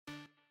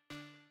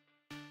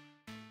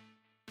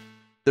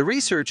The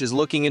research is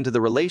looking into the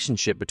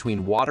relationship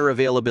between water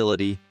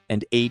availability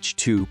and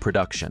H2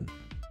 production.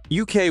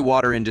 UK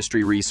Water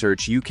Industry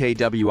Research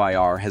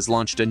 (UKWIR) has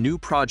launched a new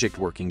project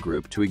working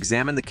group to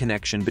examine the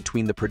connection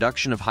between the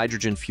production of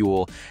hydrogen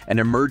fuel and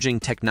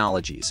emerging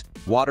technologies,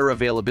 water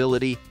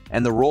availability,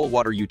 and the role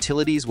water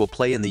utilities will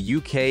play in the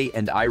UK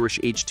and Irish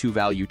H2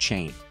 value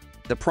chain.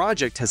 The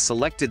project has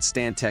selected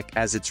Stantec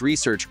as its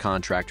research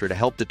contractor to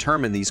help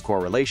determine these core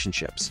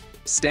relationships.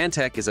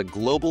 Stantec is a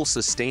global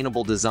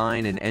sustainable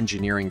design and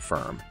engineering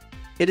firm.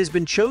 It has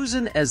been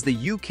chosen as the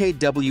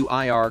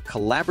UKWIR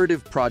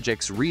Collaborative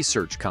Projects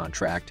Research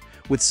Contract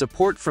with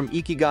support from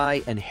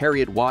Ikigai and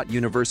heriot-watt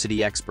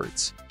university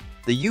experts.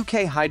 The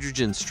UK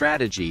Hydrogen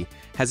Strategy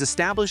has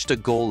established a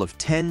goal of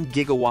 10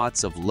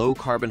 gigawatts of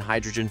low-carbon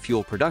hydrogen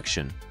fuel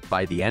production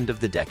by the end of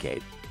the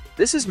decade.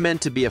 This is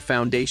meant to be a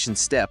foundation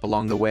step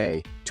along the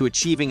way to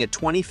achieving a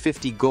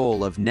 2050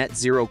 goal of net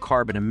zero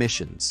carbon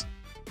emissions.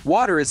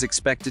 Water is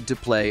expected to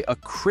play a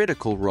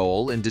critical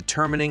role in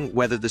determining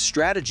whether the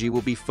strategy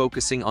will be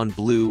focusing on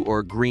blue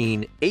or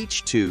green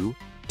H2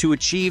 to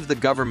achieve the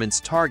government's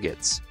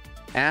targets.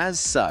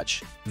 As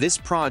such, this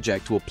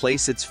project will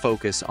place its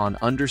focus on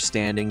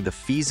understanding the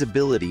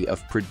feasibility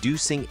of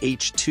producing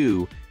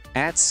H2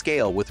 at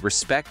scale with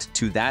respect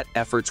to that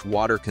effort's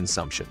water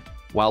consumption,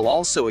 while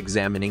also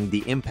examining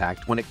the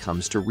impact when it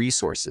comes to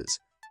resources.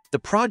 The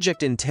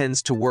project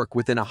intends to work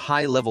within a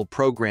high-level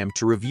program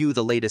to review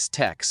the latest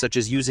tech, such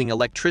as using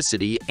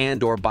electricity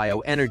and/or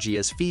bioenergy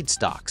as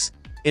feedstocks,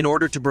 in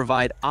order to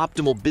provide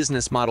optimal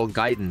business model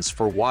guidance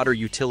for water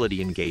utility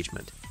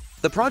engagement.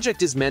 The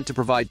project is meant to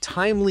provide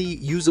timely,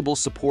 usable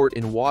support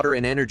in water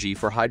and energy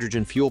for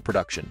hydrogen fuel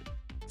production.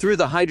 Through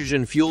the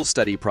Hydrogen Fuel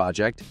Study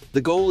project,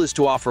 the goal is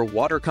to offer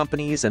water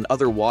companies and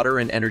other water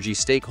and energy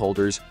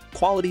stakeholders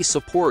quality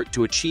support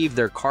to achieve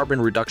their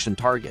carbon reduction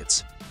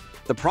targets.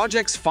 The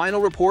project's final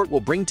report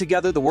will bring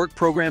together the work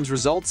program's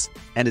results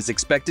and is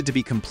expected to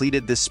be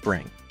completed this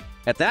spring.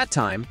 At that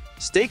time,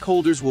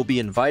 stakeholders will be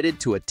invited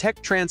to a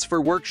tech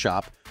transfer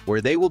workshop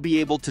where they will be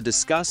able to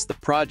discuss the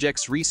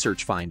project's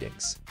research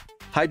findings.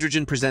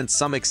 Hydrogen presents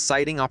some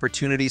exciting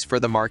opportunities for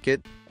the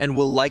market and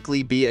will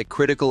likely be a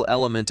critical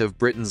element of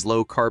Britain's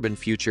low-carbon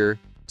future,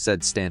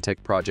 said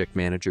Stantec project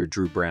manager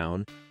Drew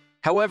Brown.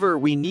 However,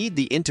 we need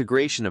the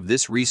integration of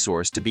this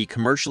resource to be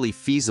commercially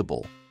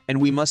feasible, and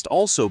we must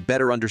also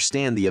better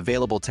understand the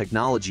available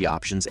technology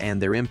options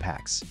and their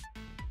impacts.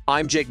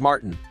 I'm Jake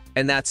Martin,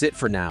 and that's it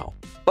for now.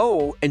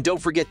 Oh, and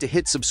don't forget to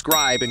hit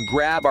subscribe and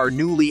grab our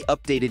newly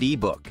updated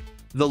ebook.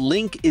 The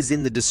link is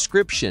in the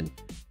description.